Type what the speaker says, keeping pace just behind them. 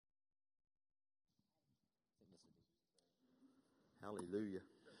Hallelujah.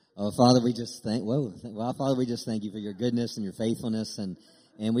 Oh, Father, we just Father, we just thank you for your goodness and your faithfulness, and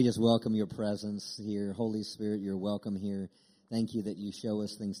we just welcome your presence here. Holy Spirit, you're welcome here. Thank you that you show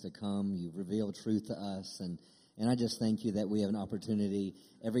us things to come. You reveal truth to us, and I just thank you that we have an opportunity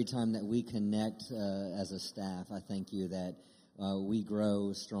every time that we connect as a staff. I thank you that we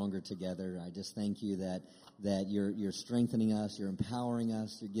grow stronger together. I just thank you that you're strengthening us, you're empowering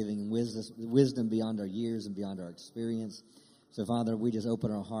us, you're giving wisdom beyond our years and beyond our experience. So, Father, we just open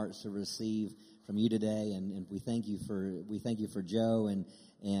our hearts to receive from you today, and we thank you for Joe and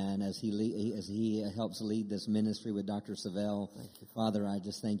as he helps lead this ministry with Dr. Savelle. Father, I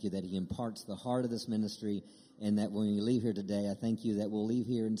just thank you that he imparts the heart of this ministry, and that when we leave here today, I thank you that we'll leave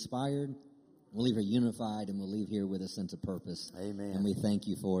here inspired, we'll leave here unified, and we'll leave here with a sense of purpose. Amen. And we thank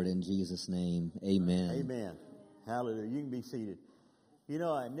you for it in Jesus' name. Amen. Amen. Hallelujah. You can be seated. You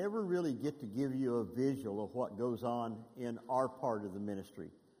know, I never really get to give you a visual of what goes on in our part of the ministry.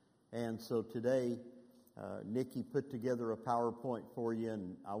 And so today, Nikki put together a PowerPoint for you,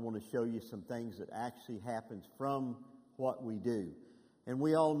 and I want to show you some things that actually happens from what we do. And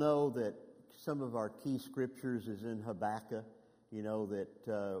we all know that some of our key scriptures is in Habakkuk, you know,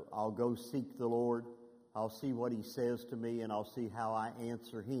 that I'll go seek the Lord, I'll see what he says to me, and I'll see how I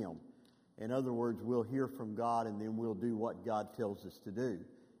answer him. In other words, we'll hear from God, and then we'll do what God tells us to do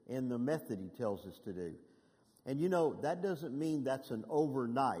in the method he tells us to do. And you know, that doesn't mean that's an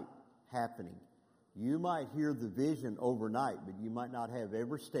overnight happening. You might hear the vision overnight, but you might not have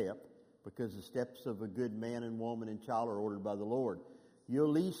every step, because the steps of a good man and woman and child are ordered by the Lord. You'll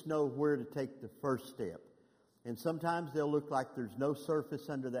at least know where to take the first step. And sometimes they'll look like there's no surface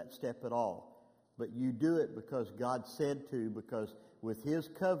under that step at all. But you do it because God said to, because with his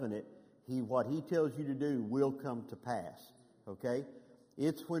covenant, what he tells you to do will come to pass. Okay?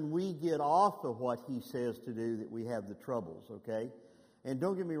 It's when we get off of what he says to do that we have the troubles. Okay? And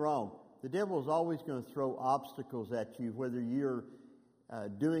don't get me wrong, the devil is always going to throw obstacles at you, whether you're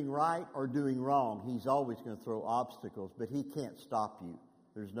doing right or doing wrong. He's always going to throw obstacles, but he can't stop you.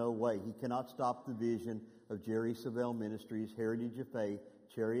 There's no way. He cannot stop the vision of Jerry Savelle Ministries, Heritage of Faith,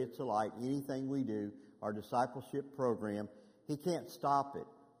 Chariots of Light, anything we do, our discipleship program. He can't stop it.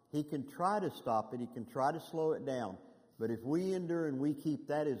 He can try to stop it. He can try to slow it down. But if we endure and we keep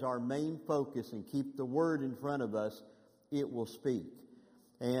that as our main focus and keep the Word in front of us, it will speak.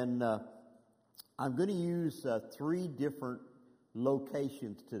 And I'm going to use 3 different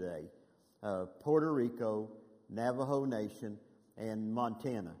locations today. Puerto Rico, Navajo Nation, and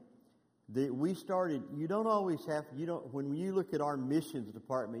Montana. We started, you don't always have, when you look at our missions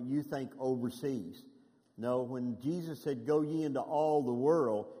department, you think overseas. No, when Jesus said, go ye into all the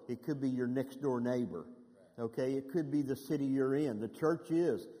world, it could be your next door neighbor. Okay, it could be the city you're in. The church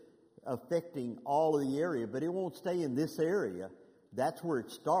is affecting all of the area, but it won't stay in this area. That's where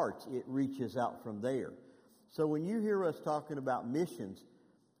it starts. It reaches out from there. So when you hear us talking about missions,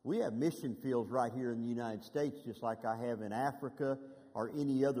 we have mission fields right here in the United States, just like I have in Africa or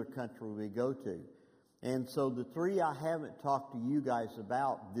any other country we go to. And so the 3 I haven't talked to you guys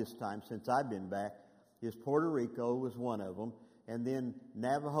about this time since I've been back is Puerto Rico was one of them, and then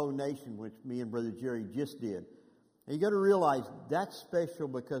Navajo Nation, which me and Brother Jerry just did. And you got to realize that's special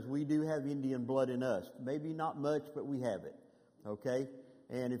because we do have Indian blood in us. Maybe not much, but we have it. Okay?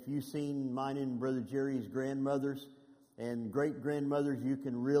 And if you've seen mine and Brother Jerry's grandmothers and great-grandmothers, you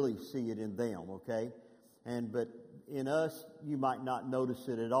can really see it in them, okay? But in us, you might not notice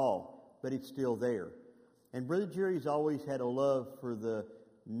it at all, but it's still there. And Brother Jerry's always had a love for the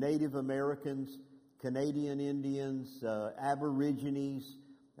Native Americans, Canadian Indians, Aborigines,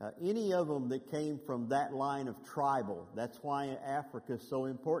 any of them that came from that line of tribal. That's why Africa is so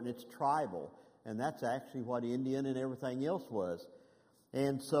important. It's tribal. And that's actually what Indian and everything else was.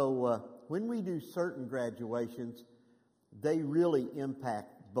 And so when we do certain graduations, they really impact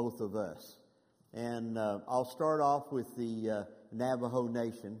both of us. And I'll start off with the Navajo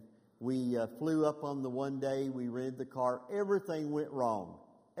Nation. We flew up on the one day. We rented the car. Everything went wrong.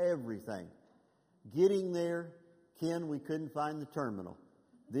 Everything. Getting there, Ken, we couldn't find the terminal.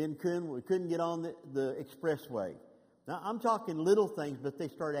 Then we couldn't get on the expressway. Now, I'm talking little things, but they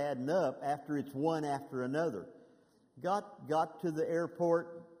start adding up after it's one after another. Got to the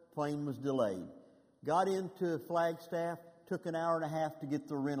airport, plane was delayed. Got into Flagstaff, took an hour and a half to get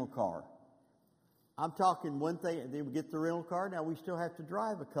the rental car. I'm talking one thing, then we get the rental car, now we still have to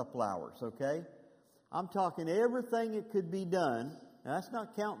drive a couple hours, okay? I'm talking everything that could be done. Now, that's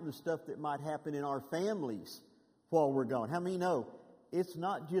not counting the stuff that might happen in our families while we're gone. How many know it's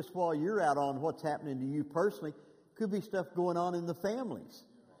not just while you're out on what's happening to you personally. Could be stuff going on in the families.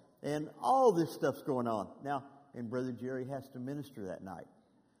 And all this stuff's going on. Now, and Brother Jerry has to minister that night.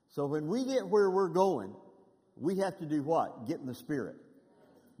 So when we get where we're going, we have to do what? Get in the Spirit.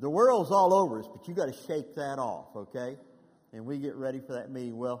 The world's all over us, but you got to shake that off, okay? And we get ready for that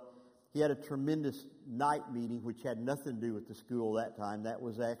meeting. Well, he had a tremendous night meeting, which had nothing to do with the school that time. That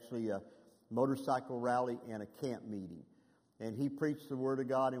was actually a motorcycle rally and a camp meeting. And he preached the Word of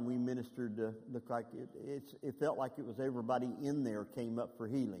God, and we ministered. Looked like it felt like it was everybody in there came up for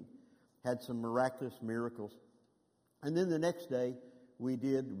healing. Had some miraculous miracles. And then the next day, we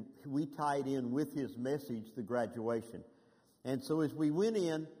tied in with his message the graduation. And so as we went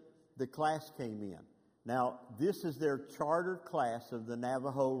in, the class came in. Now, this is their charter class of the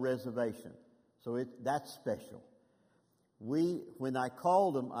Navajo Reservation. So that's special. When I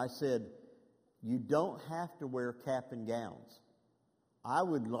called them, I said, you don't have to wear cap and gowns. I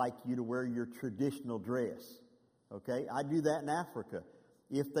would like you to wear your traditional dress. Okay? I do that in Africa.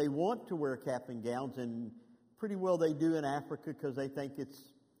 If they want to wear cap and gowns, and pretty well they do in Africa because they think it's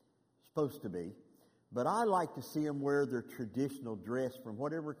supposed to be. But I like to see them wear their traditional dress from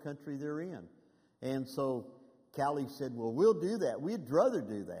whatever country they're in. And so Callie said, well, we'll do that. We'd rather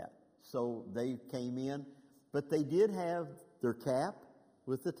do that. So they came in. But they did have their cap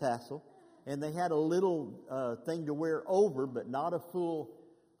with the tassel. And they had a little thing to wear over, but not a full,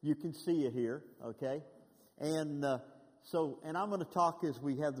 you can see it here, okay? And and I'm going to talk as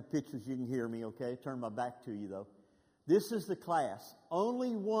we have the pictures. You can hear me, okay? Turn my back to you, though. This is the class.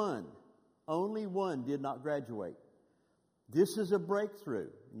 Only one did not graduate. This is a breakthrough.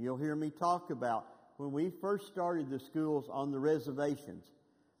 You'll hear me talk about when we first started the schools on the reservations.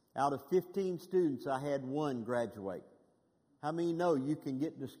 Out of 15 students, I had one graduate. How many know you can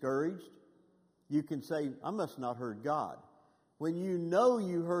get discouraged? You can say, I must not heard God. When you know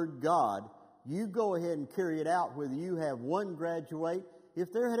you heard God, you go ahead and carry it out whether you have one graduate.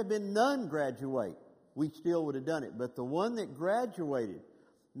 If there had been none graduate, we still would have done it. But the one that graduated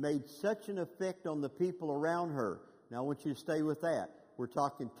made such an effect on the people around her. Now, I want you to stay with that. We're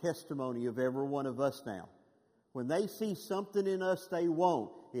talking testimony of every one of us now. When they see something in us they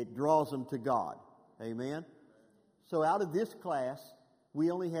want, it draws them to God. Amen? So out of this class, we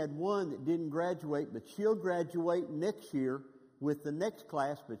only had one that didn't graduate, but she'll graduate next year with the next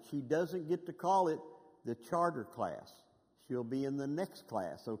class, but she doesn't get to call it the charter class. She'll be in the next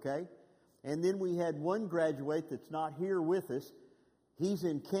class, okay? And then we had one graduate that's not here with us. He's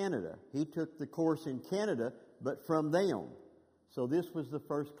in Canada. He took the course in Canada, but from them. So this was the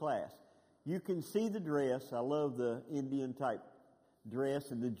first class. You can see the dress. I love the Indian type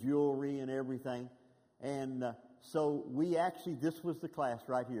dress and the jewelry and everything. And so this was the class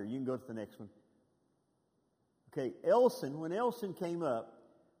right here. You can go to the next one. Okay, when Elson came up,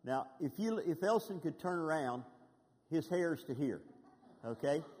 now if Elson could turn around, his hair's to here,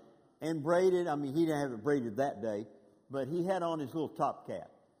 okay? And braided, he didn't have it braided that day, but he had on his little top hat.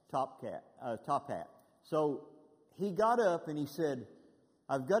 So he got up and he said,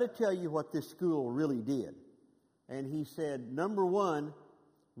 I've got to tell you what this school really did. And he said, number one,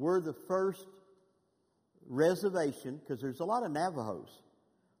 we're the first reservation, because there's a lot of Navajos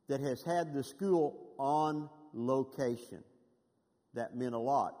that has had the school on location. That meant a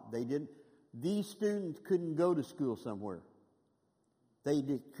lot. These students couldn't go to school somewhere. They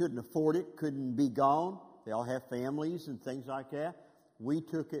couldn't afford it, couldn't be gone. They all have families and things like that. We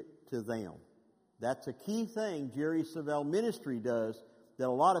took it to them. That's a key thing Jerry Savelle Ministry does that a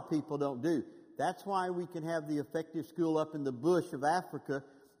lot of people don't do. That's why we can have the effective school up in the bush of Africa,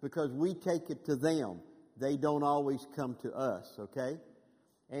 because we take it to them. They don't always come to us, okay?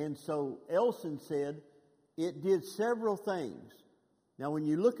 And so Elson said it did several things. Now, when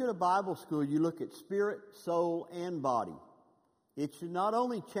you look at a Bible school, you look at spirit, soul, and body. It should not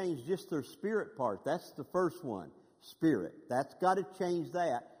only change just their spirit part. That's the first one, spirit. That's got to change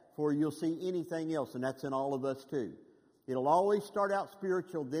that before you'll see anything else, and that's in all of us too. It'll always start out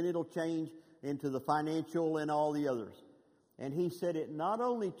spiritual, then it'll change into the financial and all the others. And he said it not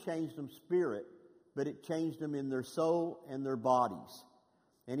only changed them spirit, but it changed them in their soul and their bodies.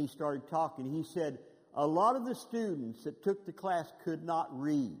 And he started talking. He said a lot of the students that took the class could not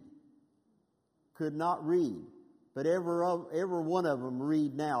read. But every one of them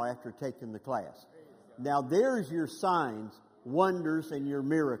read now after taking the class. Now there's your signs, wonders, and your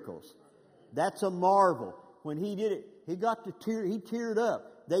miracles. That's a marvel. When he did it, he teared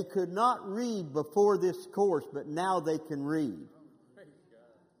up. They could not read before this course, but now they can read.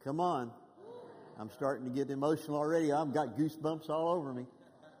 Come on. I'm starting to get emotional already. I've got goosebumps all over me.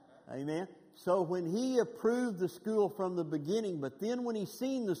 Amen. So when he approved the school from the beginning, but then when he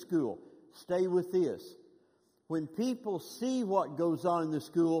seen the school, stay with this. When people see what goes on in the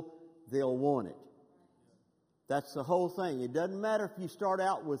school, they'll want it. That's the whole thing. It doesn't matter if you start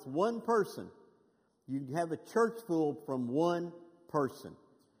out with one person. You can have a church full from one person.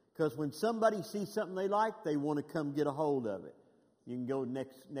 Because when somebody sees something they like, they want to come get a hold of it. You can go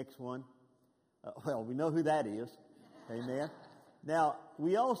next one. Well, we know who that is. Amen. Now,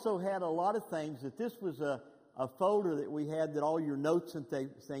 we also had a lot of things that this was a folder that we had that all your notes and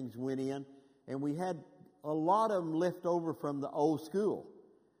things went in. And we had a lot of them left over from the old school.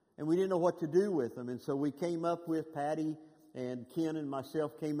 And we didn't know what to do with them. And so we came up with, Patty and Ken and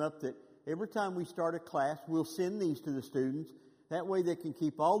myself came up that every time we start a class, we'll send these to the students. That way they can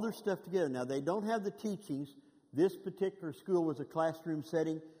keep all their stuff together. Now, they don't have the teachings. This particular school was a classroom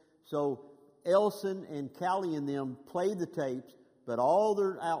setting. So Elson and Callie and them play the tapes, but all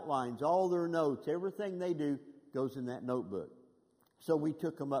their outlines, all their notes, everything they do goes in that notebook. So we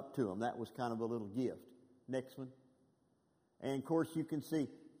took them up to them. That was kind of a little gift. Next one. And, of course, you can see,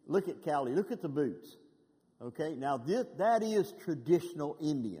 look at Callie. Look at the boots. Okay, now that is traditional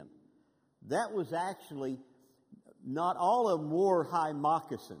Indian. That was actually, not all of them wore high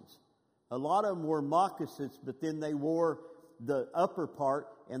moccasins. A lot of them wore moccasins, but then they wore the upper part,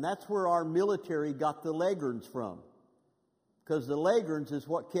 and that's where our military got the leghorns from. Because the leghorns is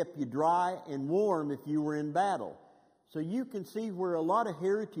what kept you dry and warm if you were in battle. So you can see where a lot of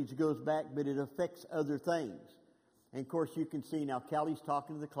heritage goes back, but it affects other things. And, of course, you can see now Callie's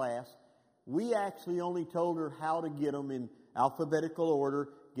talking to the class. We actually only told her how to get them in alphabetical order,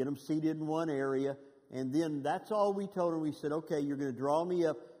 get them seated in one area, and then that's all we told her. We said, okay, you're going to draw me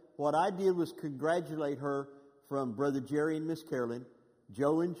up. What I did was congratulate her from Brother Jerry and Miss Carolyn,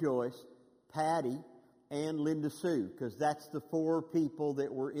 Joe and Joyce, Patty, and Linda Sue, because that's the 4 people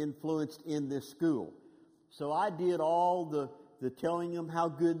that were influenced in this school. So I did all the telling them how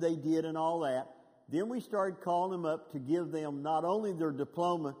good they did and all that. Then we started calling them up to give them not only their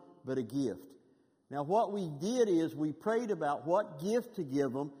diploma, but a gift. Now what we did is we prayed about what gift to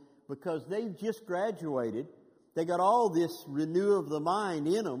give them, because they just graduated. They got all this renew of the mind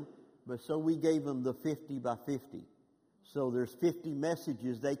in them, but so we gave them the 50 by 50. So there's 50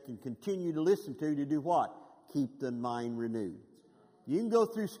 messages they can continue to listen to do what? Keep the mind renewed. You can go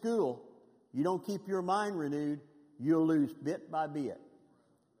through school. You don't keep your mind renewed, you'll lose bit by bit.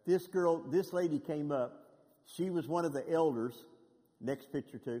 This lady came up. She was one of the elders. Next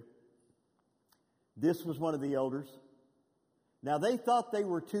picture too. This was one of the elders. Now, they thought they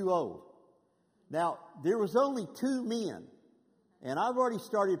were too old. Now, there was only 2 men. And I've already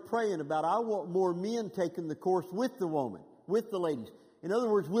started praying about, I want more men taking the course with the woman, with the ladies. In other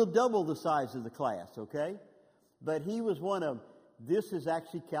words, we'll double the size of the class, okay? But he was one of them. This is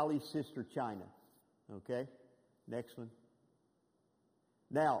actually Callie's sister, China. Okay? Next one.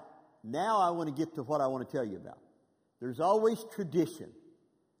 Now I want to get to what I want to tell you about. There's always tradition.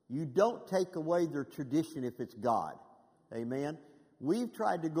 You don't take away their tradition if it's God. Amen? We've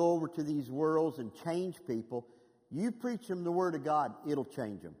tried to go over to these worlds and change people. You preach them the Word of God, it'll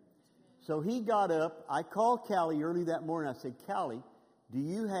change them. So he got up. I called Callie early that morning. I said, Callie, do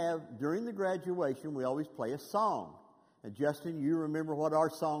you have, during the graduation, we always play a song. And Justin, you remember what our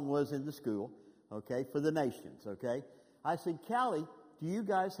song was in the school, okay, for the nations, okay? I said, Callie, do you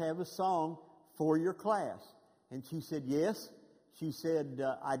guys have a song for your class? And she said, yes. She said,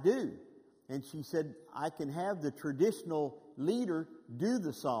 I do. And she said, I can have the traditional leader do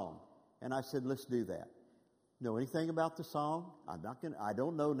the song. And I said, let's do that. Know anything about the song? I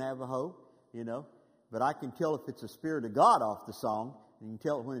don't know Navajo, but I can tell if it's the Spirit of God off the song, and you can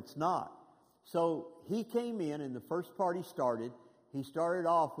tell it when it's not. So he came in, and the first part he started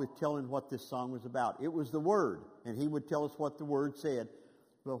off with telling what this song was about. It was the Word, and he would tell us what the Word said.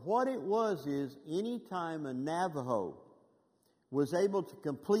 But what it was is, any time a Navajo was able to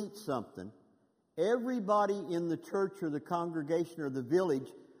complete something, everybody in the church or the congregation or the village,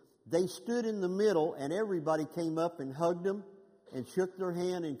 they stood in the middle, and everybody came up and hugged them and shook their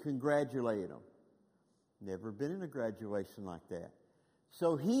hand and congratulated them. Never been in a graduation like that.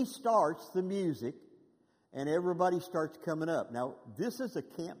 So he starts the music, and everybody starts coming up. Now, this is a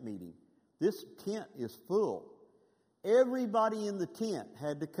camp meeting. This tent is full. Everybody in the tent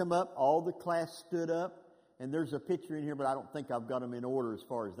had to come up. All the class stood up. And there's a picture in here, but I don't think I've got them in order as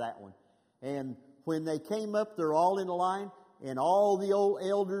far as that one. And when they came up, they're all in a line. And all the old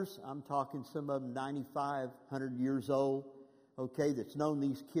elders, I'm talking some of them 95, 100 years old, okay, that's known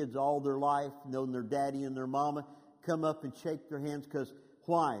these kids all their life, known their daddy and their mama, come up and shake their hands because,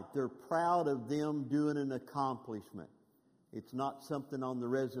 why? They're proud of them doing an accomplishment. It's not something on the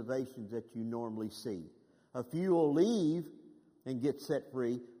reservations that you normally see. A few will leave and get set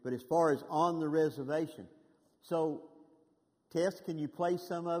free, but as far as on the reservation. So, Tess, can you play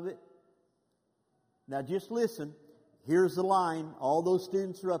some of it? Now just listen. Here's the line. All those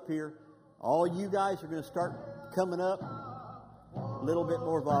students are up here. All you guys are going to start coming up. A little bit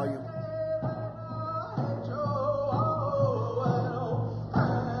more volume.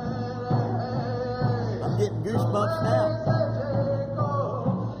 I'm getting goosebumps now.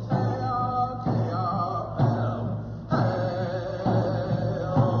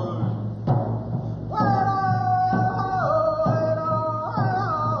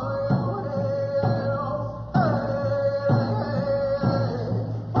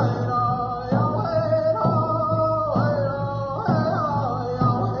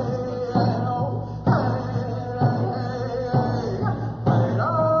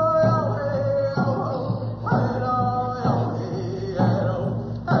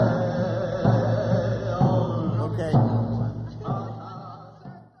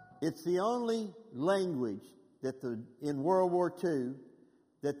 It's the only language that in World War II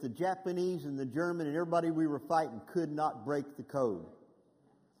that the Japanese and the German and everybody we were fighting could not break the code.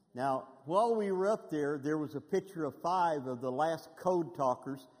 Now, while we were up there, there was a picture of 5 of the last code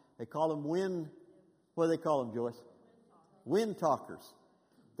talkers. They call them what do they call them, Joyce? Wind talkers.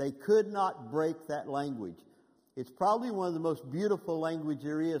 They could not break that language. It's probably one of the most beautiful language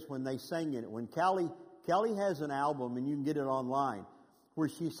there is when they sang in it. When Kelly has an album, and you can get it online, where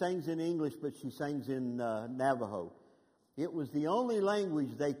she sings in English, but she sings in Navajo. It was the only language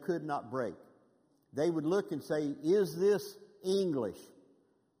they could not break. They would look and say, is this English?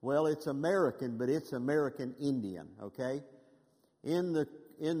 Well, it's American, but it's American Indian, okay? In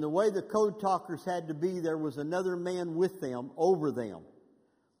the way the code talkers had to be, there was another man with them, over them.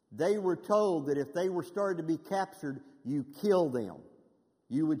 They were told that if they were started to be captured, you kill them.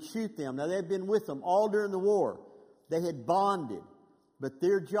 You would shoot them. Now, they'd been with them all during the war. They had bonded. But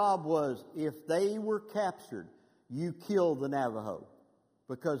their job was, if they were captured, you kill the Navajo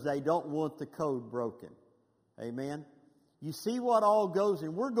because they don't want the code broken. Amen? You see what all goes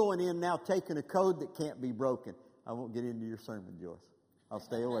in. We're going in now taking a code that can't be broken. I won't get into your sermon, Joyce. I'll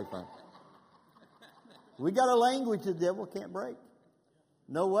stay away from it. We got a language the devil can't break.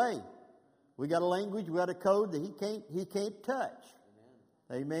 No way. We got a language, we got a code that he can't touch.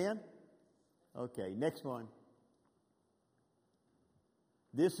 Amen? Okay, next one.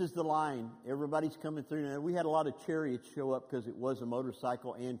 This is the line. Everybody's coming through now. We had a lot of chariots show up because it was a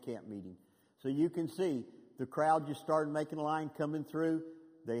motorcycle and camp meeting. So you can see the crowd just started making a line coming through.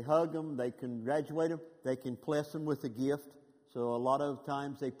 They hug them. They congratulate them. They can bless them with a gift. So a lot of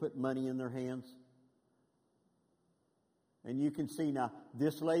times they put money in their hands. And you can see now,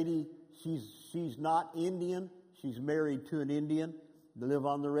 this lady, she's not Indian. She's married to an Indian. They live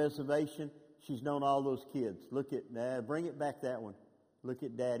on the reservation. She's known all those kids. Look at, bring it back, that one. Look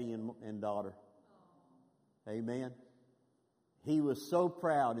at daddy and daughter. Amen. He was so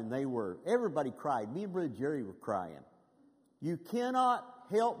proud, and they were. Everybody cried. Me and Brother Jerry were crying. You cannot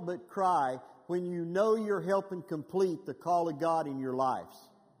help but cry when you know you're helping complete the call of God in your lives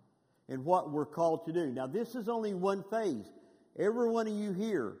and what we're called to do. Now, this is only one phase. Every one of you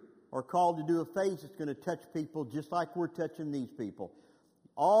here are called to do a phase that's going to touch people just like we're touching these people.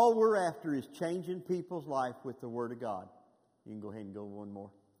 All we're after is changing people's life with the Word of God. You can go ahead and go one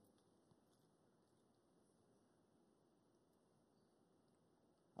more.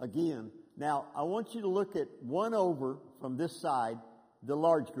 Again, now I want you to look at one over from this side, the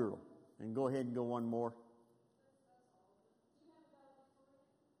large girl. And go ahead and go one more.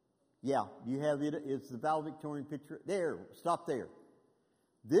 Yeah, you have it. It's the valedictorian picture. There, stop there.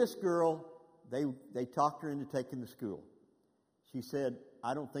 This girl, they talked her into taking the school. She said,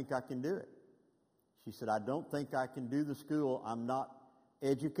 I don't think I can do it. She said, I don't think I can do the school. I'm not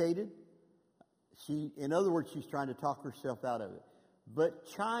educated. In other words, she's trying to talk herself out of it. But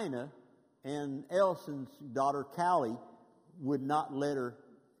China and Ellison's daughter, Callie, wouldn't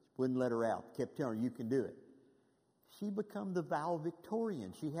let her out. Kept telling her, you can do it. She became the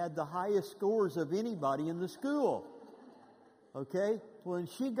valedictorian. She had the highest scores of anybody in the school. Okay? When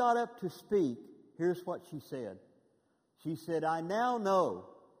she got up to speak, here's what she said. She said, I now know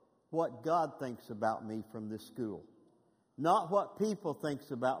what God thinks about me from this school. Not what people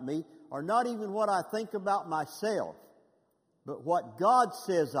thinks about me, or not even what I think about myself, but what God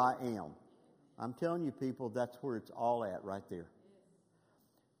says I am. I'm telling you, people, that's where it's all at right there.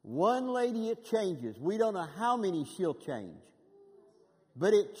 One lady, it changes. We don't know how many she'll change.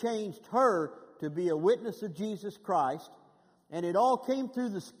 But it changed her to be a witness of Jesus Christ. And it all came through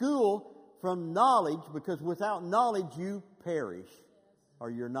the school from knowledge, because without knowledge you perish or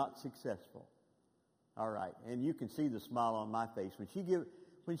you're not successful. All right. And you can see the smile on my face.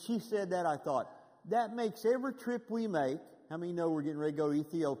 When she said that, I thought, that makes every trip we make. How many know we're getting ready to go to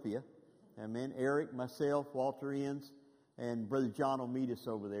Ethiopia? Amen. Eric, myself, Walter Inns, and Brother John will meet us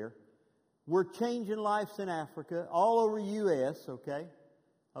over there. We're changing lives in Africa, all over U.S., okay?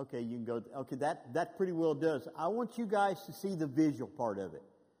 Okay, you can go. Okay, that pretty well does. I want you guys to see the visual part of it,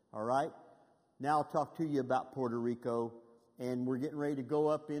 all right? Now I'll talk to you about Puerto Rico, and we're getting ready to go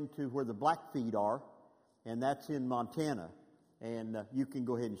up into where the Blackfeet are, and that's in Montana. And you can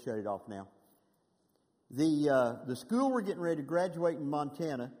go ahead and shut it off now. The school we're getting ready to graduate in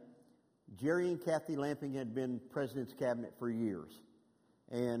Montana, Jerry and Kathy Lamping had been President's Cabinet for years.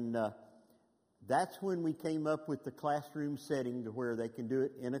 And that's when we came up with the classroom setting to where they can do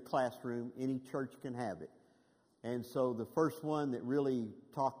it in a classroom. Any church can have it. And so the first one that really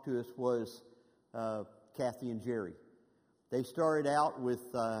talked to us was Kathy and Jerry. They started out with,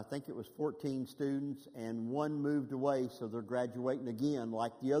 I think it was 14 students, and one moved away, so they're graduating again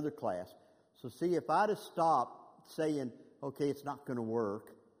like the other class. So see, if I'd have stopped saying, okay, it's not going to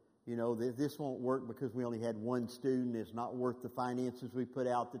work, you know, this won't work because we only had one student, it's not worth the finances we put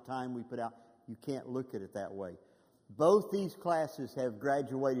out, the time we put out, you can't look at it that way. Both these classes have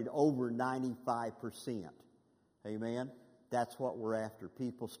graduated over 95%. Amen? That's what we're after,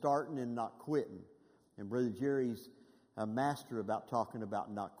 people starting and not quitting. And Brother Jerry's a master about talking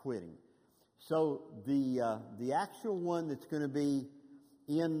about not quitting. So the actual one that's going to be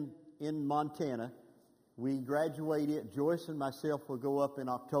in Montana, we graduate it. Joyce and myself will go up in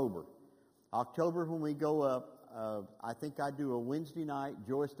October. October when we go up, I think I do a Wednesday night.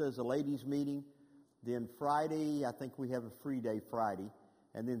 Joyce does a ladies' meeting. Then Friday, I think we have a free day Friday.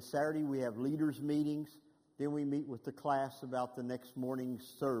 And then Saturday we have leaders' meetings. Then we meet with the class about the next morning's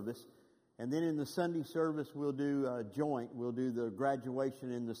service. And then in the Sunday service, we'll do a joint. We'll do the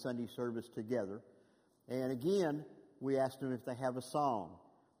graduation and the Sunday service together. And again, we ask them if they have a song.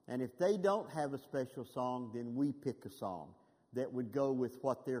 And if they don't have a special song, then we pick a song that would go with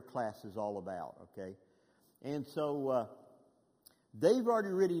what their class is all about, okay? And so they've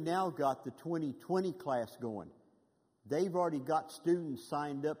already now got the 2020 class going. They've already got students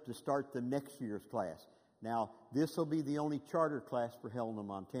signed up to start the next year's class. Now, this will be the only charter class for Helena,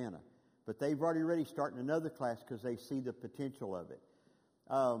 Montana. But they've already starting another class because they see the potential of it.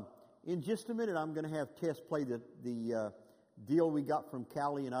 In just a minute, I'm going to have Tess play the deal we got from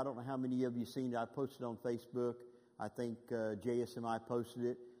Cali, and I don't know how many of you seen it. I posted it on Facebook. I think JSMI posted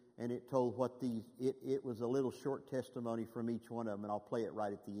it, and it told what it was a little short testimony from each one of them, and I'll play it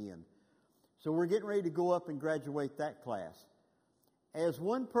right at the end. So we're getting ready to go up and graduate that class. As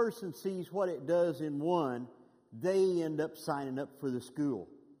one person sees what it does in one, they end up signing up for the school.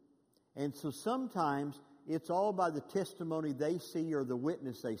 And so sometimes it's all by the testimony they see or the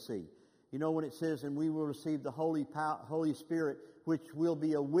witness they see. You know, when it says, and we will receive the Holy Spirit, which will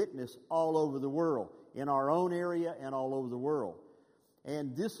be a witness all over the world, in our own area and all over the world.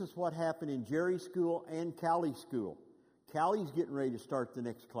 And this is what happened in Jerry's school and Callie's school. Callie's getting ready to start the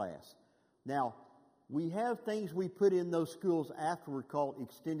next class. Now, we have things we put in those schools afterward called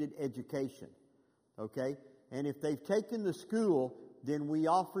extended education. Okay? And if they've taken the school, then we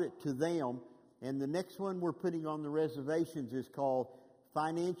offer it to them. And the next one we're putting on the reservations is called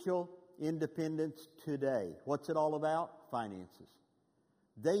Financial Independence Today. What's it all about? Finances.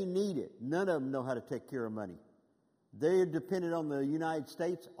 They need it. None of them know how to take care of money. They're dependent on the United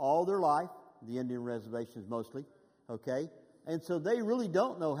States all their life, the Indian reservations mostly, okay? And so they really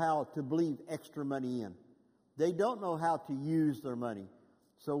don't know how to bleed extra money in. They don't know how to use their money.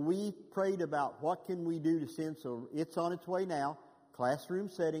 So we prayed about what can we do to send. So it's on its way now. Classroom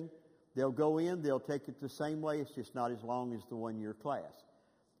setting. They'll go in. They'll take it the same way. It's just not as long as the one-year class.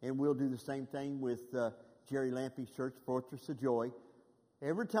 And we'll do the same thing with Jerry Lampy's church, Fortress of Joy.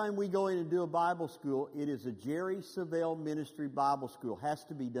 Every time we go in and do a Bible school, it is a Jerry Savelle Ministry Bible School. Has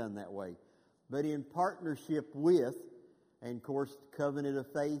to be done that way. But in partnership with, and of course, the Covenant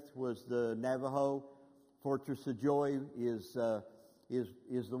of Faith was the Navajo. Fortress of Joy is the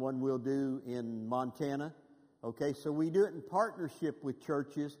one we'll do in Montana. Okay, so we do it in partnership with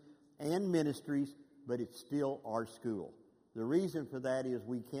churches and ministries, but it's still our school. The reason for that is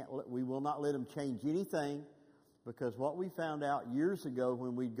we will not let them change anything, because what we found out years ago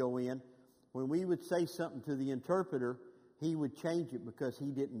when we'd go in, when we would say something to the interpreter, he would change it because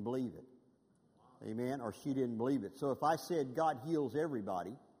he didn't believe it. Amen? Or she didn't believe it. So if I said God heals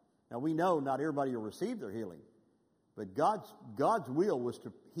everybody, now we know not everybody will receive their healing, but God's will was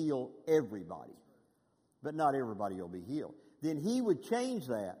to heal everybody. But not everybody will be healed. Then he would change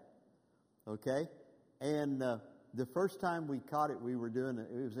that. Okay? And the first time we caught it, we were doing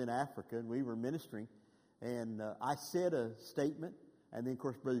it was in Africa, and we were ministering. And I said a statement, and then, of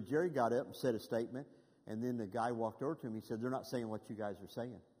course, Brother Jerry got up and said a statement, and then the guy walked over to him. He said, they're not saying what you guys are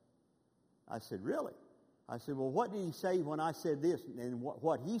saying. I said, really? I said, well, what did he say when I said this? And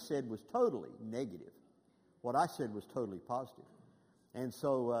what he said was totally negative. What I said was totally positive. And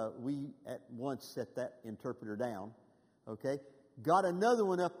so we at once set that interpreter down, okay? Got another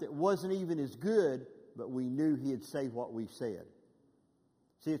one up that wasn't even as good, but we knew he'd say what we said.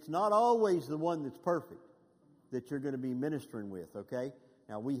 See, it's not always the one that's perfect that you're going to be ministering with, okay?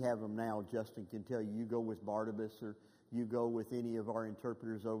 Now, we have them now. Justin can tell you, you go with Barnabas or you go with any of our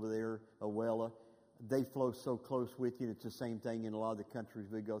interpreters over there, Awela. They flow so close with you. It's the same thing in a lot of the countries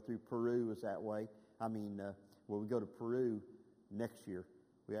we go through. Peru is that way. We go to Peru next year.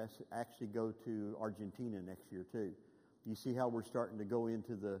 We actually go to Argentina next year, too. You see how we're starting to go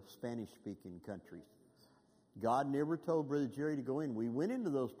into the Spanish-speaking countries. God never told Brother Jerry to go in. We went into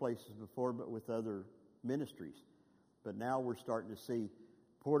those places before, but with other ministries. But now we're starting to see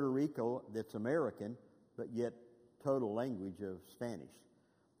Puerto Rico that's American, but yet total language of Spanish.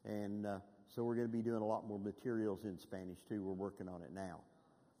 And so we're going to be doing a lot more materials in Spanish, too. We're working on it now.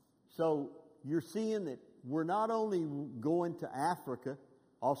 So you're seeing that we're not only going to Africa,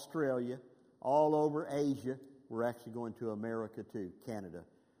 Australia, all over Asia, we're actually going to America, too, Canada.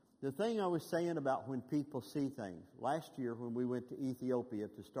 The thing I was saying about when people see things, last year when we went to Ethiopia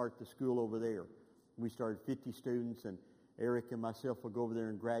to start the school over there, we started 50 students, and Eric and myself will go over there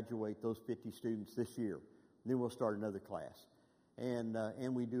and graduate those 50 students this year. Then we'll start another class. And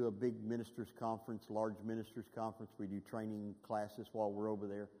we do a big ministers conference, large ministers conference. We do training classes while we're over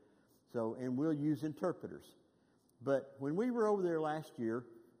there. So, and we'll use interpreters. But when we were over there last year,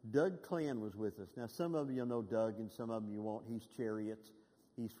 Doug Clan was with us. Now, some of you know Doug, and some of you won't. He's Chariots.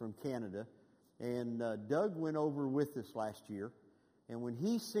 He's from Canada. And Doug went over with us last year. And when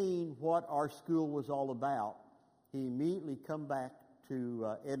he seen what our school was all about, he immediately come back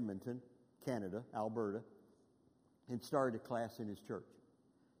to Edmonton, Canada, Alberta, and started a class in his church.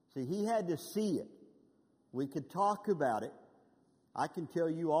 See, he had to see it. We could talk about it. I can tell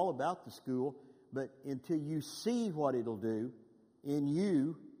you all about the school, but until you see what it'll do in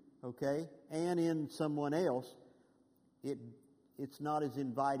you, okay, and in someone else, it's not as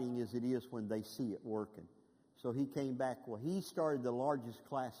inviting as it is when they see it working. So he came back. Well, he started the largest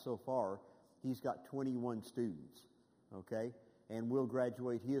class so far. He's got 21 students, okay, and we'll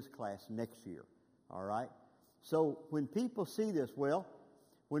graduate his class next year, all right? So when people see this, well,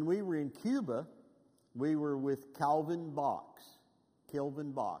 when we were in Cuba, we were with Kelvin Box,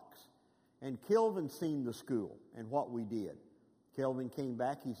 and Kelvin seen the school and what we did. Kelvin came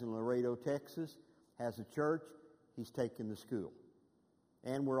back. He's in Laredo, Texas, has a church. He's taken the school.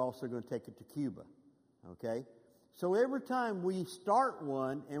 And we're also going to take it to Cuba, okay? So every time we start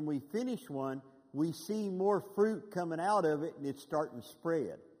one and we finish one, we see more fruit coming out of it, and it's starting to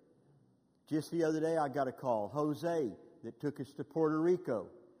spread. Just the other day, I got a call. Jose, that took us to Puerto Rico.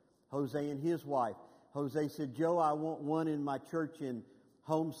 Jose and his wife. Jose said, Joe, I want one in my church in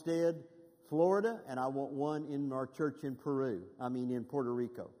Homestead, Florida, and I want one in our church in Puerto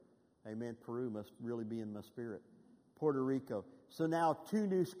Rico. Amen. Peru must really be in my spirit. Puerto Rico. So now 2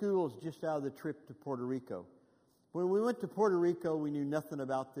 new schools just out of the trip to Puerto Rico. When we went to Puerto Rico, we knew nothing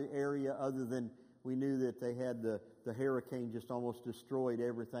about the area other than we knew that they had the hurricane just almost destroyed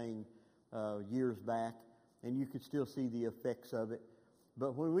everything years back, and you could still see the effects of it.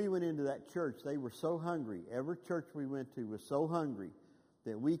 But when we went into that church, they were so hungry. Every church we went to was so hungry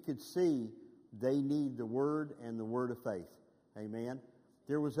that we could see they need the Word and the Word of faith. Amen.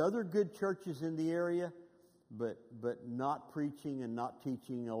 There was other good churches in the area, but not preaching and not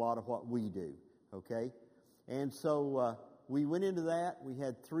teaching a lot of what we do. Okay? And so we went into that. We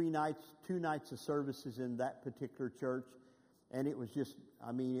had 2 nights of services in that particular church, and it was just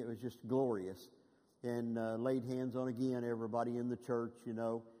glorious. And laid hands on again everybody in the church,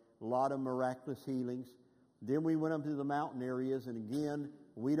 a lot of miraculous healings. Then we went up to the mountain areas, and again,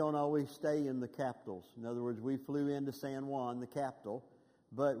 we don't always stay in the capitals. In other words, we flew into San Juan, the capital,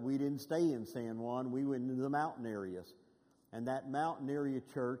 but we didn't stay in San Juan. We went into the mountain areas. And that mountain area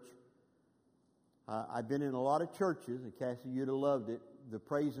church, I've been in a lot of churches, and Cassie, you'd have loved it. The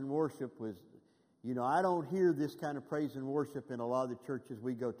praise and worship was, I don't hear this kind of praise and worship in a lot of the churches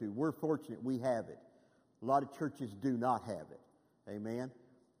we go to. We're fortunate we have it. A lot of churches do not have it. Amen?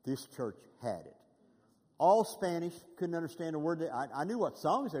 This church had it. All Spanish, couldn't understand a word. I knew what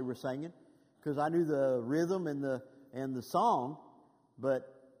songs they were singing because I knew the rhythm and the song,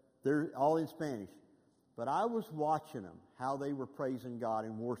 but they're all in Spanish. But I was watching them, how they were praising God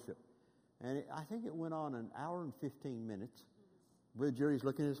in worship. And I think it went on 1 hour and 15 minutes. Brother Jerry's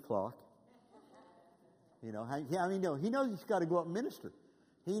looking at his clock. He knows he's got to go up and minister.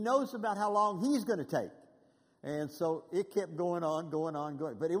 He knows about how long he's going to take. And so it kept going on.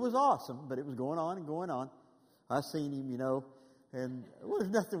 But it was awesome, but it was going on and going on. I seen him, and well,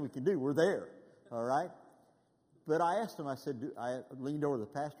 there's nothing we can do. We're there, all right? But I asked him, I leaned over to the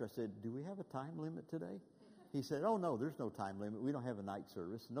pastor, I said, do we have a time limit today? He said, oh, no, there's no time limit. We don't have a night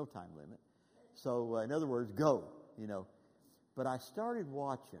service, no time limit. So, in other words, go, But I started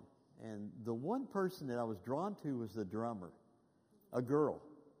watching, and the one person that I was drawn to was the drummer, a girl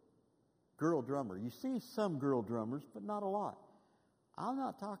drummer. You see some girl drummers, but not a lot. I'm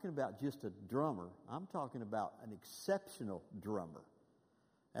not talking about just a drummer. I'm talking about an exceptional drummer.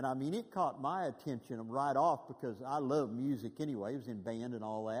 And I mean, it caught my attention right off because I love music anyway. I was in band and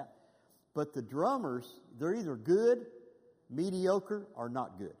all that. But the drummers, they're either good, mediocre, or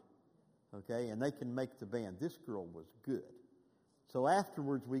not good. Okay? And they can make the band. This girl was good. So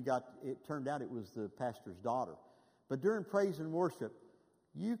afterwards, it turned out it was the pastor's daughter. But during praise and worship,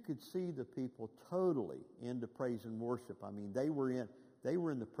 you could see the people totally into praise and worship. I mean, they were in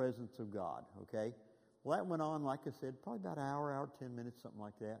the presence of God, okay? Well, that went on, like I said, probably about an hour, 10 minutes, something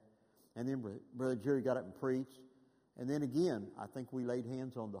like that. And then Brother Jerry got up and preached. And then again, I think we laid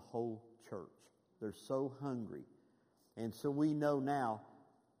hands on the whole church. They're so hungry. And so we know now,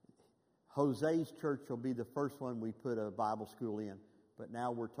 Jose's church will be the first one we put a Bible school in. But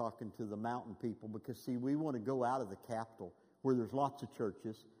now we're talking to the mountain people because, see, we want to go out of the capital where there's lots of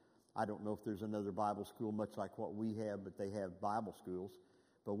churches. I don't know if there's another Bible school much like what we have, but they have Bible schools.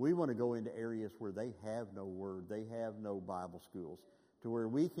 But we want to go into areas where they have no word, they have no Bible schools, to where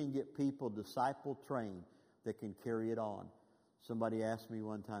we can get people disciple trained that can carry it on. Somebody asked me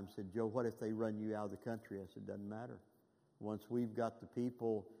one time, said, Joe, what if they run you out of the country? I said, doesn't matter. Once we've got the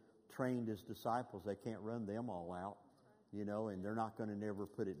people trained as disciples, they can't run them all out, and they're not going to never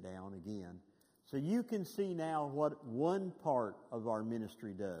put it down again. So you can see now what one part of our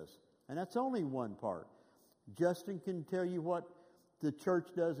ministry does. And that's only one part. Justin can tell you what the church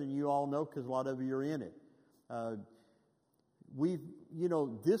does, and you all know because a lot of you are in it.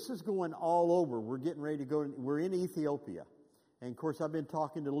 This is going all over. We're getting ready to go. We're in Ethiopia. And, of course, I've been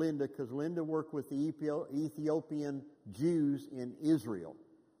talking to Linda because Linda worked with the Ethiopian Jews in Israel.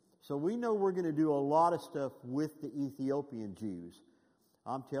 So we know we're going to do a lot of stuff with the Ethiopian Jews.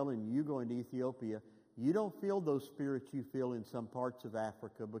 I'm telling you, going to Ethiopia, you don't feel those spirits you feel in some parts of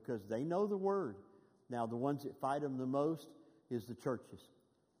Africa because they know the Word. Now, the ones that fight them the most is the churches.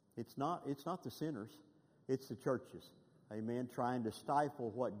 It's not the sinners. It's the churches. Amen. Trying to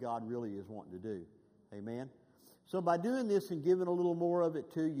stifle what God really is wanting to do. Amen. So by doing this and giving a little more of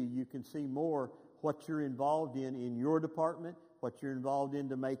it to you, you can see more what you're involved in your department, what you're involved in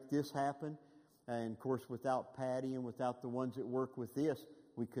to make this happen. And, of course, without Patty and without the ones that work with this,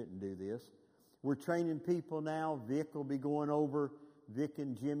 we couldn't do this. We're training people now. Vic will be going over. Vic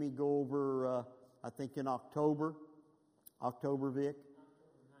and Jimmy go over, I think, in October. October, Vic?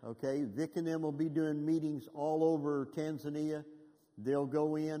 Okay. Vic and them will be doing meetings all over Tanzania. They'll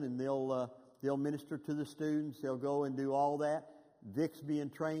go in and they'll minister to the students. They'll go and do all that. Vic's being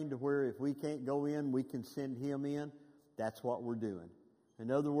trained to where if we can't go in, we can send him in. That's what we're doing. In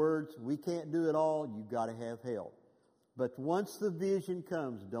other words, we can't do it all. You've got to have help. But once the vision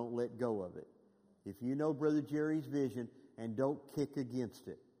comes, don't let go of it. If you know Brother Jerry's vision, and don't kick against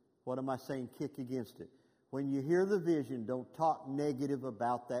it. What am I saying, kick against it? When you hear the vision, don't talk negative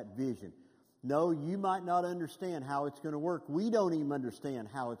about that vision. No, you might not understand how it's going to work. We don't even understand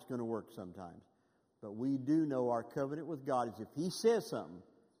how it's going to work sometimes. But we do know our covenant with God is if He says something,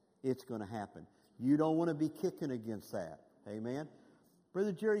 it's going to happen. You don't want to be kicking against that. Amen?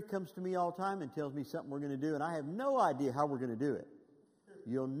 Brother Jerry comes to me all the time and tells me something we're going to do, and I have no idea how we're going to do it.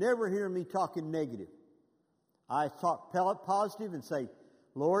 You'll never hear me talking negative. I talk positive and say,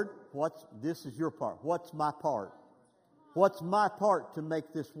 Lord, this is your part. What's my part? What's my part to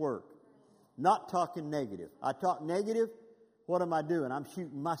make this work? Not talking negative. I talk negative, what am I doing? I'm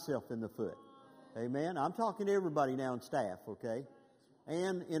shooting myself in the foot. Amen? I'm talking to everybody now in staff, okay?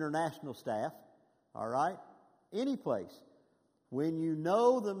 And international staff, all right? Any place. When you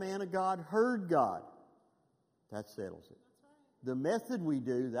know the man of God heard God, that settles it. The method we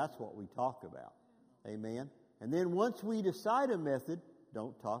do, that's what we talk about. Amen? And then once we decide a method,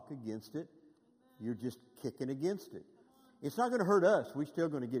 don't talk against it. You're just kicking against it. It's not going to hurt us. We're still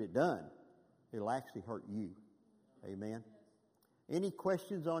going to get it done. It'll actually hurt you. Amen? Any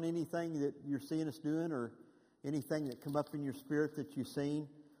questions on anything that you're seeing us doing or anything that come up in your spirit that you've seen?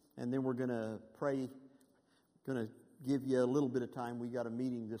 And then we're going to pray. Going to give you a little bit of time. We got a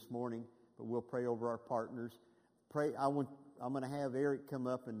meeting this morning, but we'll pray over our partners. I'm going to have Eric come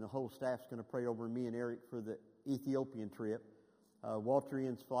up, and the whole staff's going to pray over me and Eric for the Ethiopian trip. Walter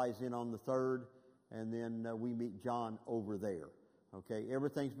Inns flies in on the 3rd, and then we meet John over there. Okay,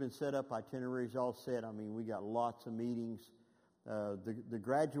 everything's been set up, itinerary's all set. I mean, we got lots of meetings. The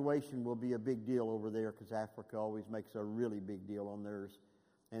graduation will be a big deal over there because Africa always makes a really big deal on theirs.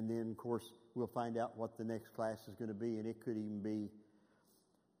 And then, of course, we'll find out what the next class is going to be, and it could even be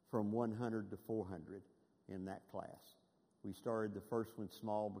from 100 to 400 in that class. We started the first one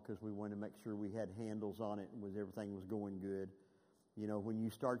small because we wanted to make sure we had handles on it and everything was going good. You know, when you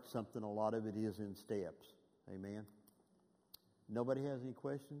start something, a lot of it is in steps. Amen. Nobody has any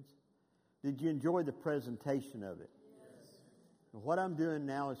questions? Did you enjoy the presentation of it? Yes. What I'm doing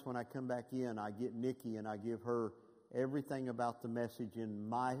now is when I come back in, I get Nikki and I give her everything about the message in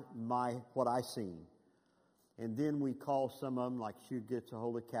my what I seen. And then we call some of them, like she gets a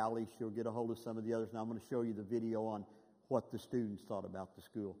hold of Callie, she'll get a hold of some of the others, and I'm going to show you the video on what the students thought about the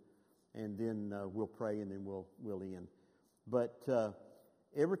school. And then we'll pray and then we'll end. But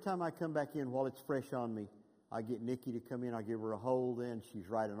every time I come back in, while it's fresh on me, I get Nikki to come in. I give her a hold in. She's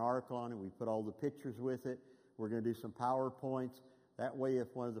write an article on it. We put all the pictures with it. We're going to do some PowerPoints. That way, if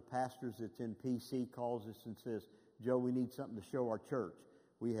one of the pastors that's in PC calls us and says, Joe, we need something to show our church,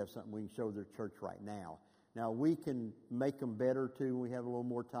 we have something we can show their church right now. Now, we can make them better, too, when we have a little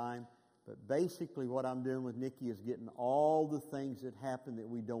more time. But basically, what I'm doing with Nikki is getting all the things that happen that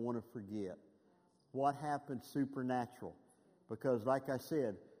we don't want to forget. What happened supernatural. Because, like I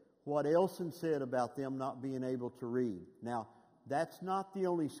said, what Elson said about them not being able to read. Now, that's not the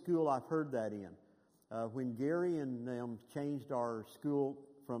only school I've heard that in. When Gary and them changed our school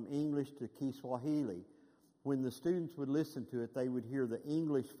from English to Kiswahili, when the students would listen to it, they would hear the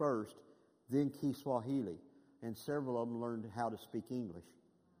English first, then Kiswahili. And several of them learned how to speak English.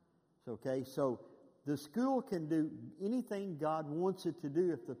 Okay, so the school can do anything God wants it to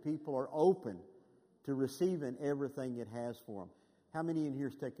do if the people are open to receiving everything it has for them. How many in here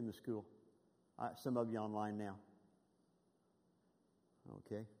is taking the school? Some of you online now.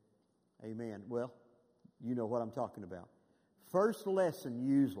 Okay. Amen. Well, you know what I'm talking about. First lesson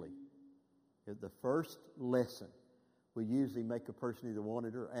usually, the first lesson will usually make a person either want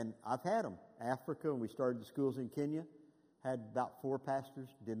it or, and I've had them. Africa, when we started the schools in Kenya, had about 4 pastors,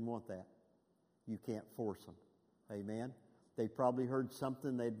 didn't want that. You can't force them. Amen. They probably heard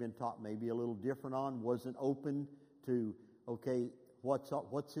something they'd been taught maybe a little different on, wasn't open to, okay,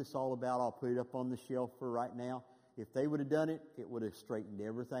 what's this all about? I'll put it up on the shelf for right now. If they would have done it, it would have straightened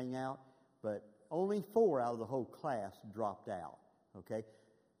everything out. But only 4 out of the whole class dropped out. Okay?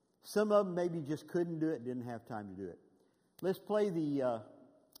 Some of them maybe just couldn't do it, didn't have time to do it. Let's play the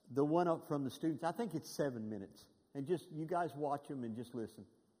one up from the students. I think it's 7 minutes. And just, you guys watch them and just listen.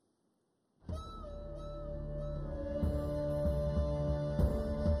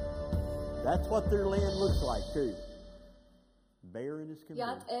 That's what their land looks like, too. Barren as can be.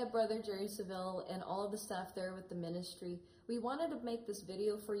 Yat Brother Jerry Seville and all of the staff there with the ministry. We wanted to make this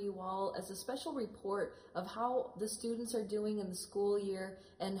video for you all as a special report of how the students are doing in the school year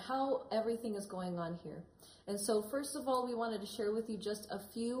and how everything is going on here. And so first of all, we wanted to share with you just a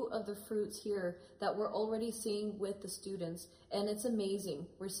few of the fruits here that we're already seeing with the students. And it's amazing.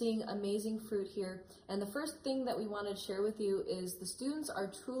 We're seeing amazing fruit here. And the first thing that we wanted to share with you is the students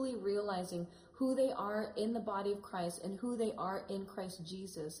are truly realizing who they are in the body of Christ and who they are in Christ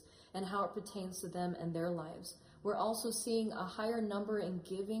Jesus and how it pertains to them and their lives. We're also seeing a higher number in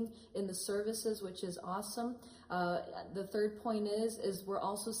giving in the services, which is awesome. The third point is we're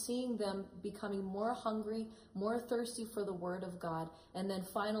also seeing them becoming more hungry, more thirsty for the Word of God. And then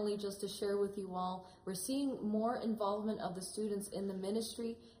finally, just to share with you all, we're seeing more involvement of the students in the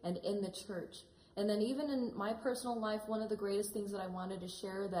ministry and in the church. And then even in my personal life, one of the greatest things that I wanted to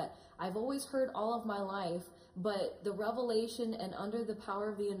share that I've always heard all of my life, but the revelation and under the power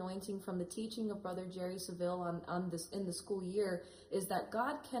of the anointing from the teaching of Brother Jerry Seville on this in the school year is that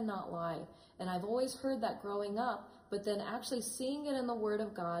God cannot lie. And I've always heard that growing up, but then actually seeing it in the Word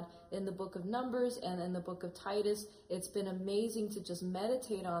of God, in the book of Numbers and in the book of Titus, it's been amazing to just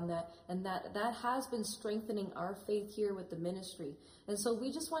meditate on that, and that has been strengthening our faith here with the ministry. And so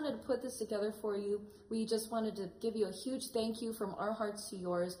we just wanted to put this together for you. We just wanted to give you a huge thank you from our hearts to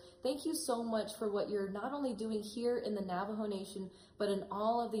yours. Thank you so much for what you're not only doing here in the Navajo Nation, but in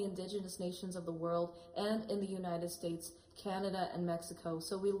all of the indigenous nations of the world and in the United States, Canada, and Mexico.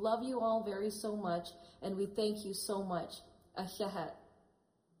 So we love you all very so much, and we thank you so much. Ashahat.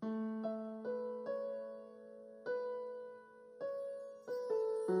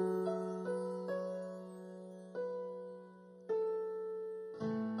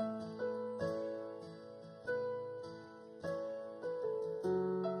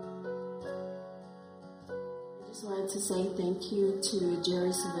 I just wanted to say thank you to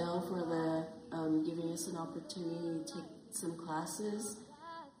Jerry Seville for the giving us an opportunity to take some classes.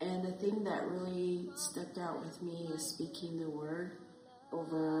 And the thing that really stuck out with me is speaking the word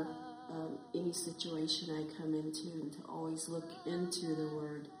over any situation I come into, and to always look into the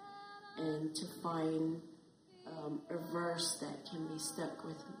word and to find a verse that can be stuck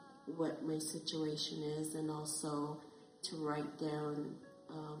with what my situation is, and also to write down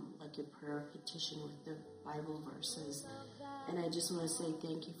like a prayer petition with the Bible verses. And I just want to say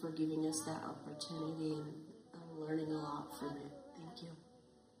thank you for giving us that opportunity, and I'm learning a lot from it. Thank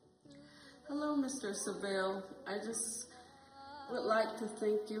you. Hello, Mr. Seville. I just would like to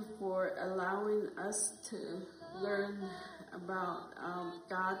thank you for allowing us to learn about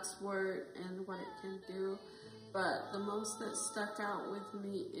God's Word and what it can do. But the most that stuck out with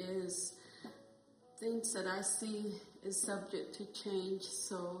me is things that I see is subject to change.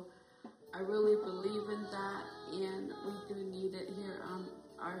 So I really believe in that, and we do need it here on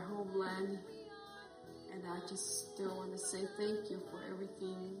our homeland. And I just still want to say thank you for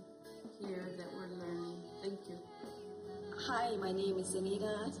everything here that we're learning. Thank you. Hi, my name is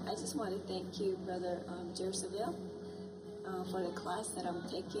Anita. I just want to thank you, Brother Jerry Seville, for the class that I'm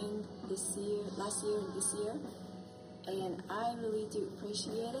taking last year and this year. And I really do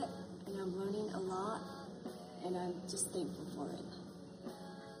appreciate it, and I'm learning a lot, and I'm just thankful for it.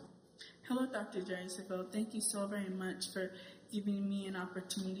 Hello, Dr. Jerry Seville. Thank you so very much for giving me an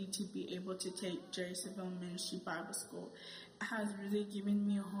opportunity to be able to take Jerry Seville Ministry Bible School. It has really given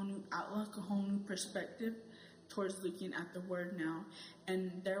me a whole new outlook, a whole new perspective towards looking at the Word now.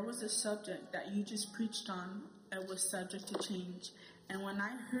 And there was a subject that you just preached on that was subject to change. And when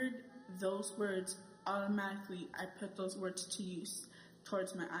I heard those words, automatically I put those words to use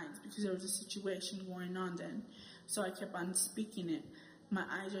towards my eyes, because there was a situation going on then. So I kept on speaking it. My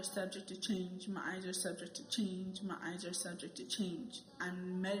eyes are subject to change. My eyes are subject to change. My eyes are subject to change.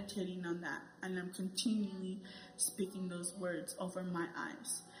 I'm meditating on that, and I'm continually speaking those words over my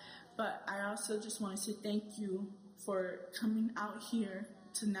eyes. But I also just want to say thank you for coming out here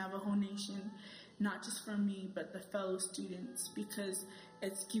to Navajo Nation, not just for me, but the fellow students, because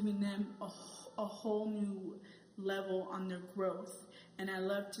it's giving them a whole new level on their growth, and I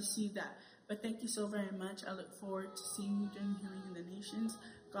love to see that. But thank you so very much. I look forward to seeing you during Healing in the Nations.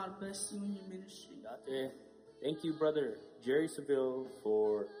 God bless you and your ministry. Thank you, Brother Jerry Seville,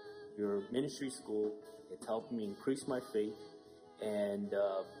 for your ministry school. It's helped me increase my faith and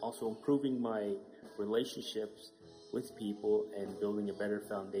also improving my relationships with people and building a better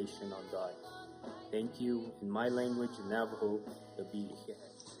foundation on God. Thank you. In my language, in Navajo, Tabili.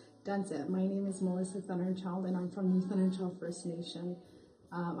 That's it. My name is Melissa Thunderchild, and I'm from the Thunderchild First Nation.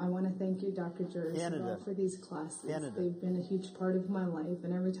 I want to thank you, Dr. Jerry, for these classes. They've been a huge part of my life,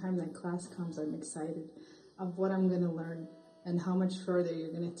 and every time that class comes, I'm excited of what I'm going to learn and how much further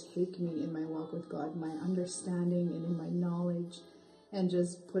you're going to take me in my walk with God, my understanding and in my knowledge, and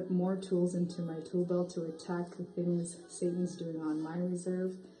just put more tools into my tool belt to attack the things Satan's doing on my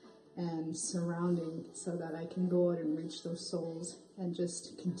reserve and surrounding, so that I can go out and reach those souls and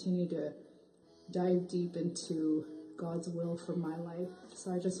just continue to dive deep into God's will for my life.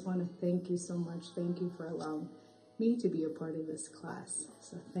 So I just want to thank you so much. Thank you for allowing me to be a part of this class.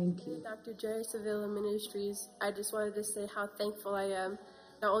 So thank you. Dr. Jerry Seville Ministries, I just wanted to say how thankful I am,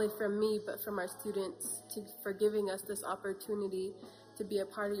 not only from me, but from our students, for giving us this opportunity to be a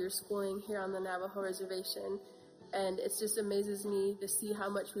part of your schooling here on the Navajo Reservation. And it just amazes me to see how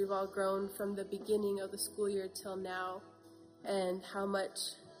much we've all grown from the beginning of the school year till now, and how much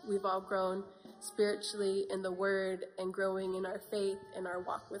we've all grown spiritually in the Word and growing in our faith and our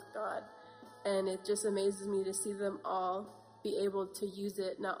walk with God. And it just amazes me to see them all be able to use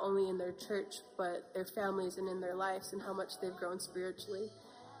it not only in their church, but their families and in their lives, and how much they've grown spiritually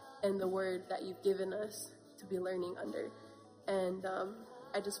in the Word that you've given us to be learning under. And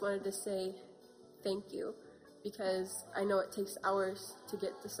I just wanted to say thank you, because I know it takes hours to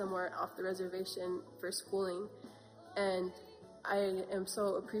get to somewhere off the reservation for schooling. And I am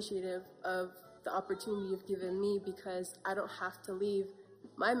so appreciative of the opportunity you've given me, because I don't have to leave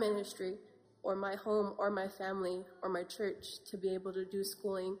my ministry or my home or my family or my church to be able to do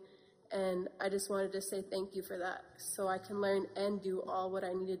schooling. And I just wanted to say thank you for that, so I can learn and do all what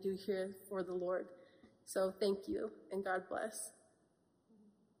I need to do here for the Lord. So thank you, and God bless.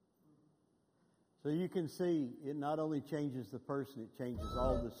 So you can see it not only changes the person, it changes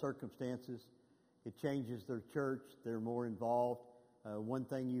all the circumstances. It changes their church. They're more involved. One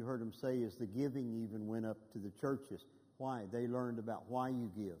thing you heard them say is the giving even went up to the churches. Why? They learned about why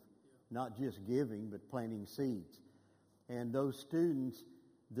you give. Not just giving, but planting seeds. And those students,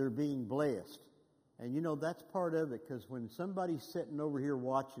 they're being blessed. And you know, that's part of it, because when somebody's sitting over here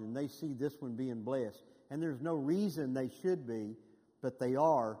watching and they see this one being blessed, and there's no reason they should be, but they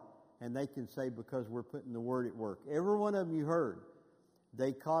are, and they can say, because we're putting the word at work. Every one of them you heard,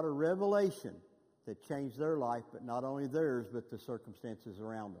 they caught a revelation that changed their life, but not only theirs, but the circumstances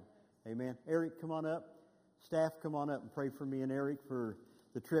around them. Amen. Eric, come on up. Staff, come on up and pray for me and Eric for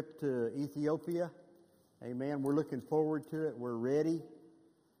the trip to Ethiopia. Amen. We're looking forward to it. We're ready.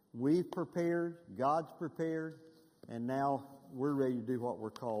 We've prepared. God's prepared. And now we're ready to do what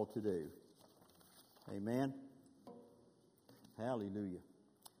we're called to do. Amen. Hallelujah.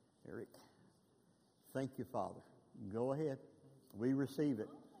 Eric, thank you, Father. Go ahead. We receive it.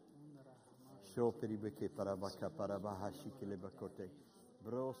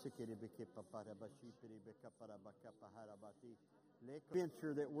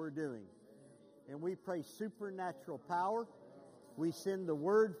 Venture that we're doing. And we pray supernatural power. We send the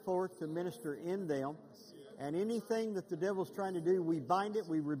word forth to minister in them. And anything that the devil's trying to do, we bind it,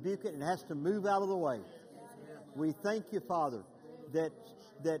 we rebuke it, and it has to move out of the way. We thank you, Father,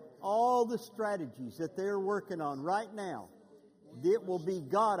 that all the strategies that they're working on right now, it will be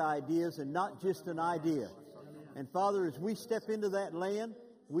God ideas and not just an idea. And Father, as we step into that land,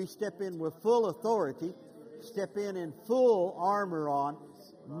 we step in with full authority, step in full armor on.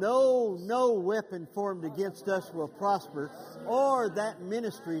 No weapon formed against us will prosper, or that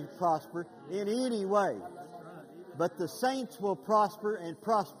ministry prosper in any way. But the saints will prosper and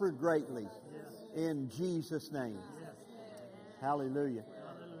prosper greatly. In Jesus' name. Hallelujah.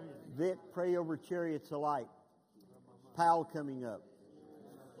 Vic, pray over Chariots of Light. Powell coming up.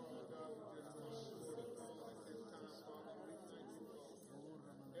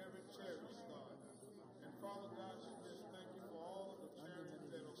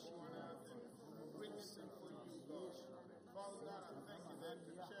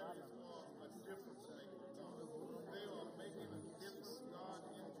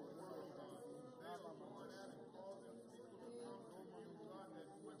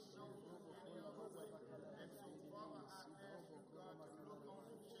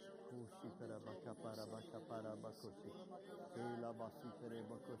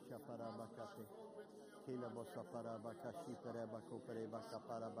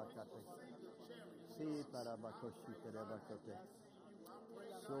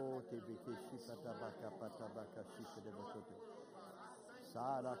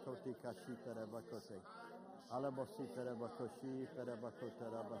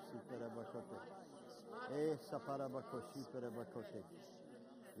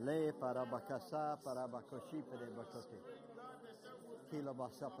 Le parabakasa parabakoshi perebakote.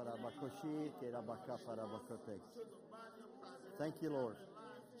 Kilabasa parabakoshi kerabaka parabakote. Thank you, Lord.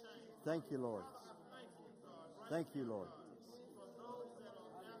 Thank you, Lord. Thank you, Lord.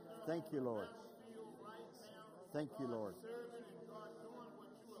 Thank you, Lord. Thank you, Lord.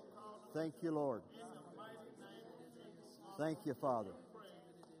 Thank you, Lord. Thank you, Father.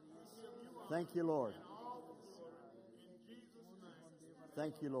 Thank you, Lord.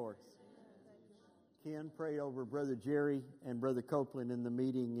 Thank you, Lord. Ken, pray over Brother Jerry and Brother Copeland in the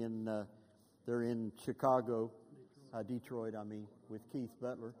meeting they're in Chicago, Detroit, with Keith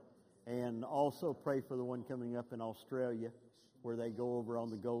Butler. And also pray for the one coming up in Australia, where they go over on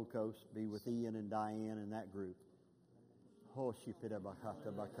the Gold Coast, be with Ian and Diane and that group. Oh,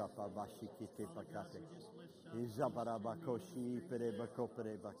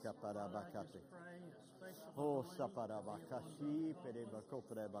 saparabakashi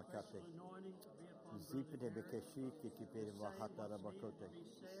perebakoprebakate. Zipedebekeshi kitipirevahata rabakote.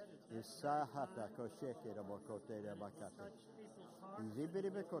 Isahata kosheke rabakote rabakate.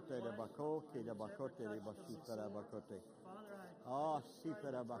 Zipedebekote rabako kirabakote rebashita rabakote. Oh,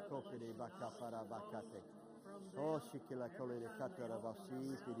 siperabakope rebakaparabakate. Oh, shikila kolere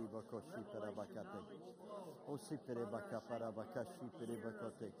katarabasi piribakoshi perabakate. Oh, siperebakaparabakashi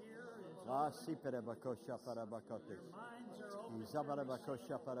perebakote. Ah, siperebakosha parabakote.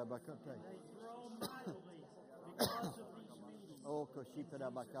 Izabarabakosha parabakote. Oh,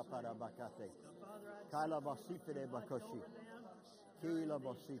 koshiperabaka parabakate. Kalabasiperebakoshi.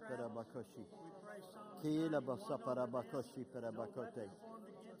 Kilabasiperabakoshi. Kilabasaparabakoshi perabakote.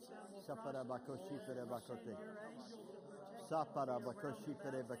 Saparabakoshi perabakote. Saparabakoshi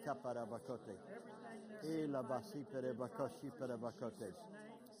perebakaparabakote. Ilabasiperebakoshi perabakote.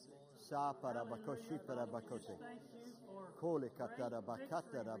 Saparabakoshi perabakote. Kole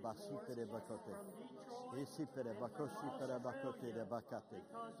katarabakata rabasi perebakote. Isi perebakoshi perabakote rebakate.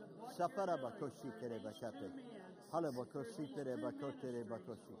 Saparabakoshi perebakate. Halabakoshi perebakote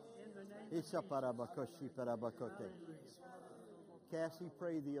rebakoshi. Isa parabakoshi perabakote. Cassie,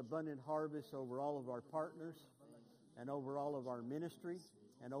 pray the abundant harvest over all of our partners and over all of our ministry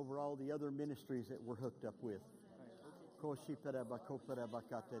and over all the other ministries that we're hooked up with. Koshi perabakopere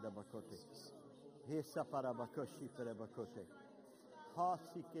bakate dabakote. Hesa parabakoshi perebakote. Ha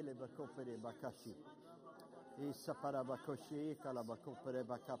sikele bakopere bakashi. Hesa parabakoshi kalabakopere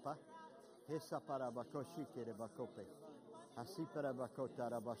bakapa. Hesa parabakoshi kerebakope. Asi perabakota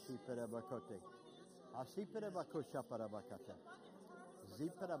rabashi perebakote. Asi perebakosha parabakata.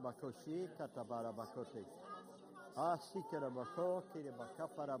 Ziparabakoshi katabarabakote. Asi kerabako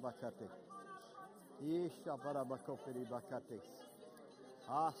kerebakaparabakate. Isha barabakopere bakate.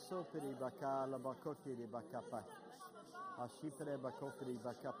 Aso peribaka labakote de bakapa. Ashipere bakopere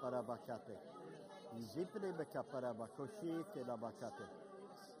bakapara bakate. Zipere bakapara bakoshi ke labakate.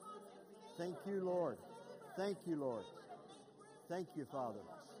 Thank you, Lord. Thank you, Lord. Thank you, Father.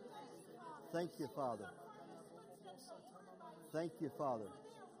 Thank you, Father. Thank you, Father.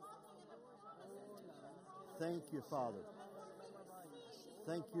 Thank you, Father.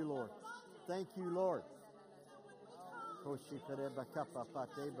 Thank you, Lord. Thank you, Lord. Koshi pere bakapa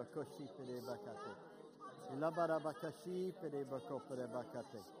pate bakoshi pere bakate. Ilabara bakashi pere bakopere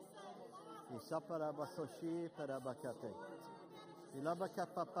bakate. Isapara bakoshi pere bakate.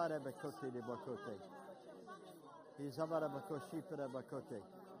 Ilabakapa pare bakote de bakote. Isabara bakoshi pere bakote.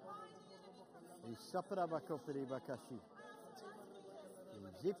 Isapara bakopere bakashi.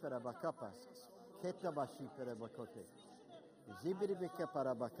 Zipara bakapa. Ketabashi pere bakote. Zibiri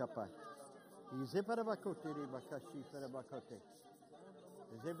bekapara bakapa. Zipara bakote de bakashi pere bakote.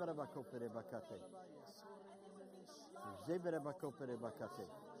 Zibara bakopere bakate. Zibara bakopere bakate.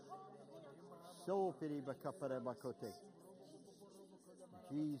 So pere bakapare bakote.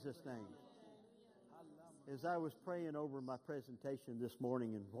 In Jesus' name. As I was praying over my presentation this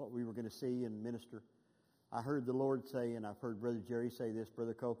morning and what we were going to see and minister, I heard the Lord say, and I've heard Brother Jerry say this,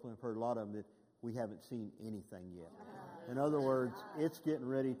 Brother Copeland, I've heard a lot of them, that we haven't seen anything yet. In other words, it's getting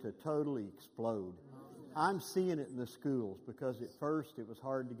ready to totally explode. I'm seeing it in the schools because at first it was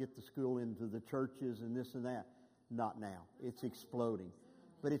hard to get the school into the churches and this and that. Not now. It's exploding.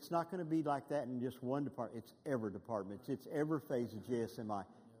 But it's not going to be like that in just one department. It's every department. It's every phase of JSMI,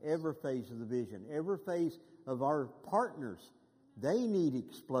 every phase of the vision, every phase of our partners. They need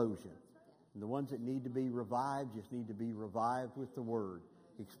explosion. And the ones that need to be revived just need to be revived with the Word.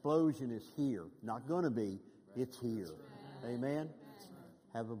 Explosion is here. Not going to be. It's here. Amen.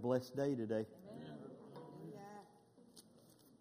 Have a blessed day today.